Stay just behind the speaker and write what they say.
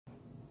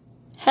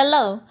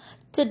Hello,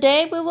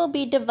 today we will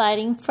be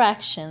dividing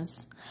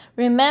fractions.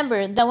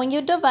 Remember that when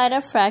you divide a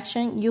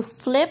fraction, you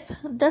flip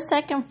the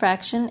second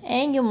fraction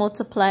and you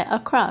multiply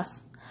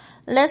across.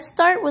 Let's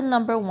start with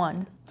number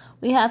 1.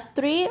 We have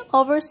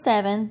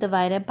 3/7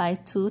 divided by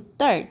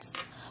 2/3.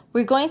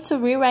 We're going to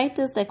rewrite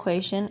this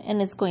equation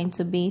and it's going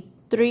to be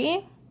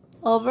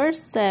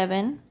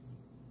 3/7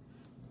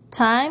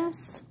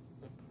 times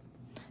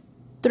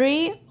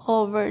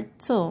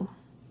 3/2.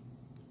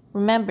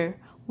 Remember,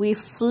 we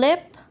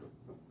flip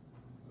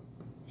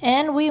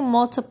and we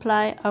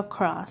multiply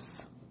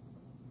across.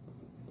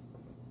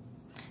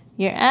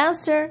 Your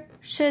answer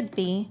should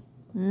be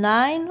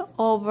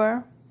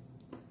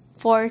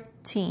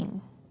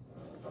 9/14.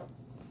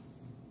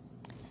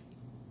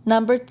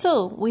 Number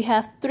 2, we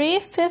have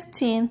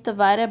 3/15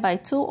 divided by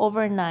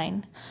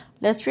 2/9.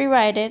 Let's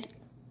rewrite it.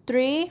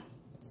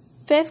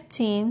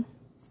 3/15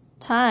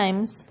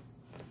 times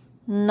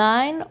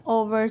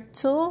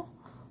 9/2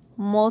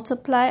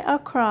 multiply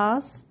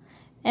across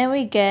and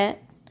we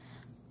get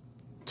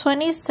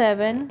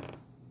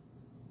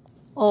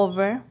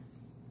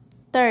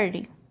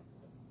 27/30.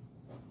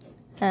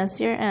 That's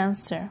your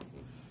answer.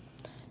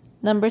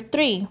 Number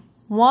 3,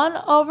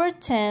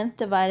 1/10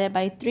 divided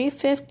by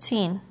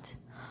 3/15.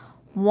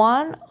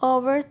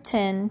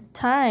 1/10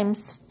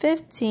 times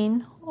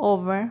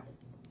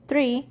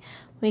 15/3.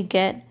 We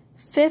get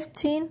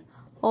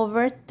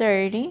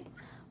 15/30.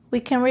 We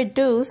can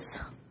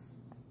reduce,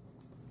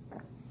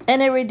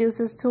 and it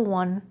reduces to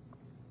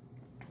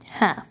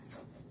 1/2.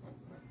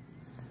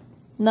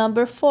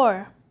 Number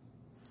 4,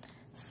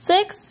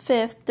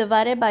 6/5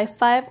 divided by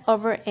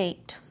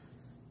 5/8.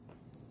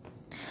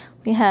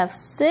 We have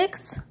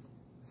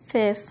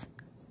 6/5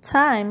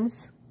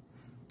 times,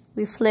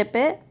 we flip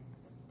it,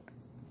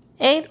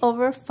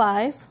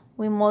 8/5,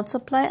 we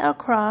multiply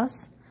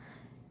across,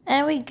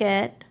 and we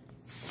get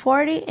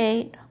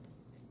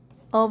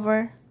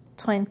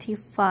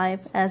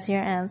 48/25 as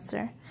your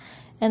answer.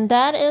 And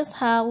that is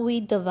how we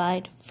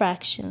divide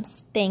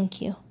fractions. Thank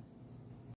you.